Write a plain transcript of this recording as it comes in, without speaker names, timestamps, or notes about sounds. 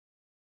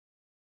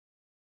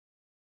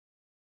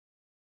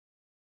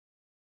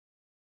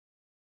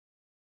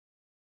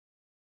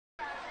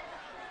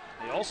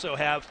also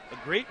have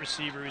a great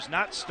receiver who's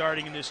not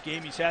starting in this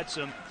game. He's had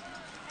some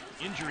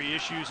injury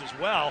issues as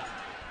well.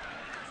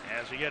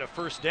 As we get a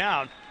first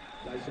down.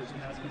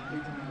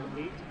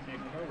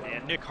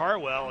 And Nick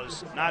Harwell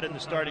is not in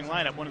the starting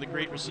lineup, one of the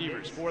great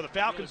receivers. For the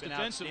Falcons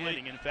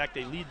defensively, in fact,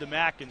 they lead the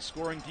MAC in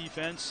scoring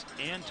defense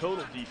and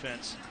total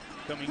defense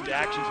coming to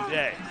action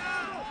today.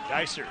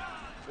 Dicer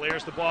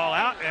flares the ball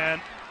out, and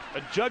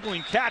a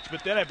juggling catch,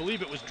 but then I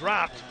believe it was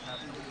dropped.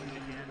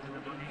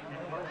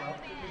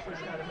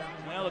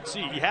 Well, let's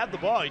see. He had the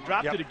ball. He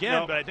dropped it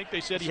again, but I think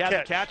they said he had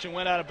the catch and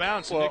went out of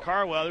bounds. So Nick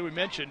Harwell, who we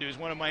mentioned, who's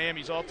one of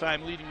Miami's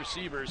all-time leading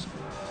receivers.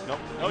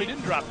 No, he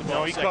didn't drop the ball.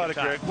 No, he caught it,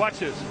 Greg. Watch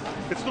this.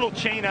 It's a little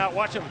chain out.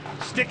 Watch him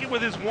stick it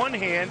with his one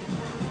hand,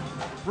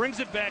 brings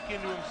it back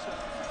into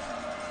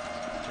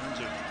himself. In terms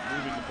of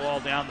moving the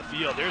ball down the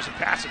field, there's a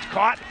pass. It's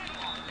caught,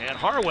 and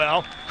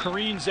Harwell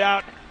careens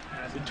out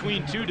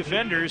between two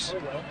defenders,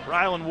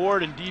 Rylan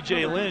Ward and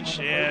DJ Lynch,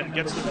 and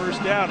gets the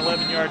first down,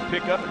 11-yard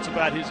pickup. It's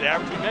about his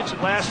average. We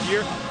mentioned last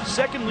year,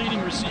 second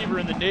leading receiver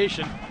in the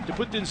nation. To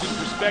put this in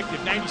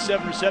perspective,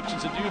 97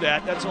 receptions to do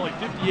that. That's only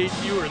 58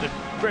 fewer than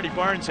Freddie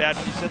Barnes had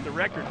when he set the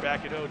record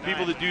back at 09.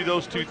 People that do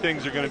those two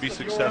things are going to be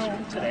successful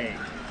today.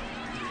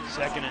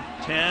 2nd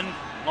and 10,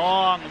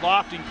 long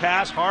lofting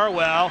pass.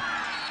 Harwell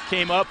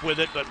came up with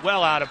it, but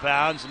well out of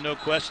bounds, and no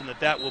question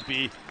that will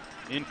be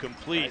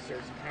incomplete.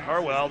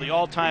 Harwell, the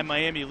all-time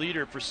Miami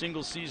leader for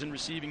single-season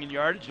receiving and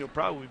yardage, he'll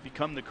probably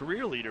become the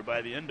career leader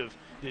by the end of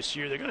this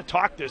year. They're going to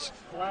talk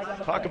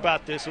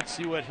about this. Let's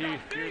see what here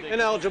they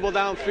ineligible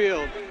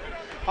downfield.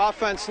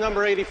 Offense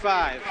number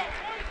 85.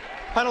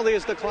 Penalty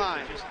is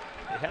declined.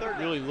 They haven't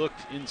really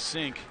looked in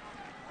sync,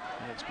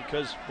 and it's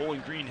because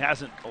Bowling Green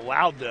hasn't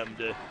allowed them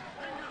to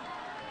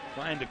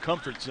find a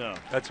comfort zone.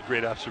 That's a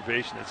great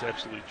observation. That's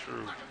absolutely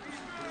true.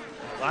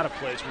 A lot of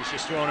plays was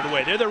just throwing it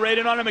away. They're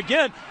raiding on him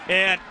again,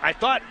 and I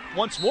thought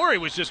once more he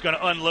was just going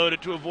to unload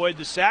it to avoid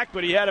the sack,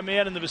 but he had a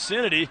man in the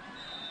vicinity,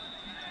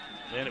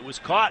 and it was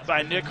caught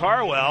by Nick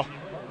Harwell.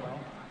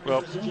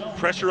 Well,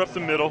 pressure up the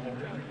middle.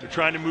 They're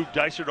trying to move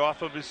Dysart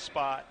off of his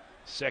spot.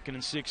 2nd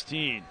and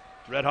 16.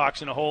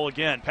 Redhawks in a hole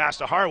again. Pass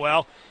to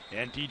Harwell,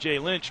 and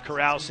DJ Lynch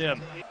corrals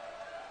him.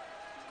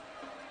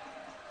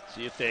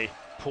 See if they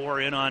pour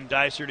in on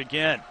Dysart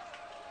again.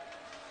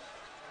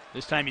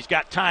 This time he's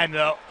got time,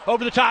 though.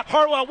 Over the top,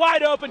 Harwell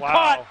wide open,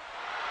 caught.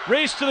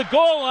 Race to the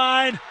goal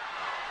line.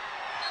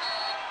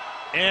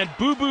 And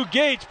Boo Boo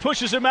Gates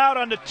pushes him out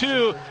onto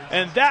 2,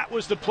 and that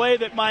was the play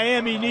that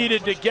Miami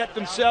needed to get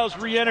themselves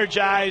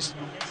re-energized.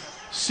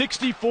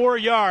 64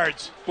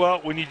 yards.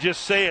 Well, when you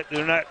just say it,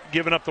 they're not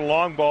giving up the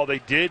long ball. They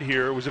did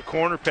here. It was a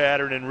corner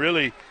pattern, and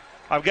really,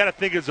 I've got to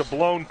think it's a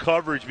blown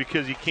coverage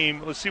because he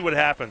came. Let's see what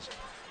happens.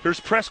 There's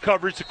press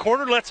coverage. The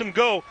corner lets him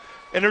go,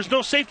 and there's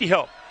no safety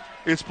help.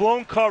 It's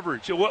blown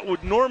coverage. What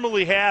would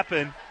normally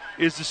happen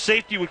is the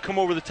safety would come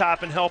over the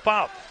top and help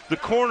out. The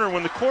corner,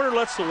 when the corner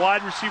lets the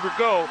wide receiver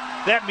go,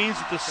 that means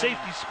that the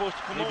safety's supposed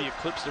to come over. Maybe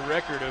eclipse the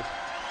record of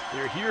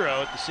their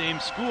hero at the same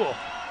school.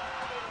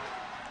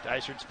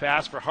 Dysart's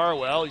pass for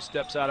Harwell. He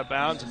steps out of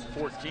bounds at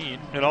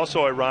 14. And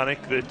also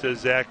ironic that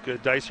Zach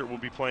Dysart will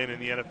be playing in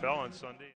the NFL on Sunday.